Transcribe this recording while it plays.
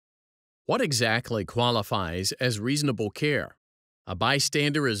What exactly qualifies as reasonable care? A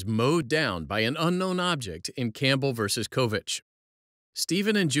bystander is mowed down by an unknown object in Campbell versus Kovich.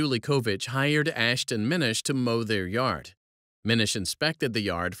 Stephen and Julie Kovich hired Ashton Minish to mow their yard. Minish inspected the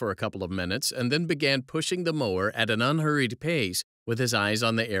yard for a couple of minutes and then began pushing the mower at an unhurried pace with his eyes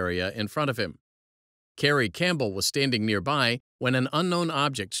on the area in front of him. Karie Campbell was standing nearby when an unknown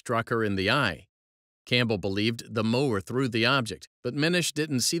object struck her in the eye. Campbell believed the mower threw the object, but Minish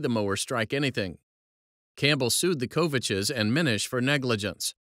didn't see the mower strike anything. Campbell sued the Koviches and Minish for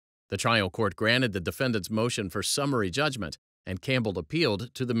negligence. The trial court granted the defendant's motion for summary judgment, and Campbell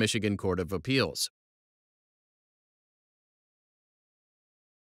appealed to the Michigan Court of Appeals.